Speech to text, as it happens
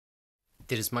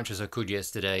Did as much as I could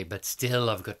yesterday, but still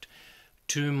I've got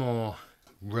 2 more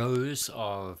rows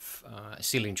of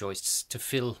ceiling joists to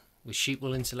fill with sheet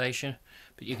wool insulation,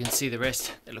 but you can see the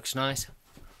rest. It looks nice.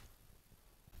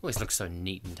 Always looks so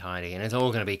neat and tidy, and it's all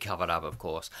going to be covered up, of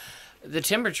course. The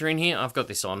temperature in here, I've got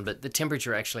this on, but the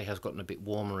temperature actually has gotten a bit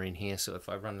warmer in here, so if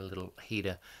I run a little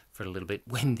heater for a little bit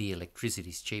when the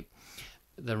electricity's cheap,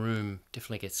 the room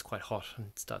definitely gets quite hot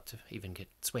and start to even get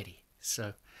sweaty.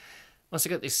 So once I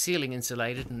got this ceiling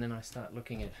insulated, and then I start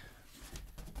looking at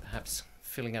perhaps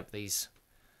filling up these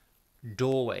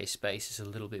doorway spaces a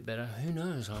little bit better, who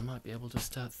knows, I might be able to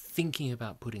start thinking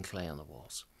about putting clay on the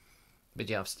walls. But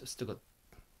yeah, I've still got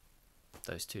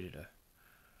those 2 to do.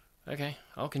 Okay,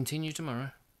 I'll continue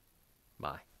tomorrow.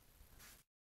 Bye.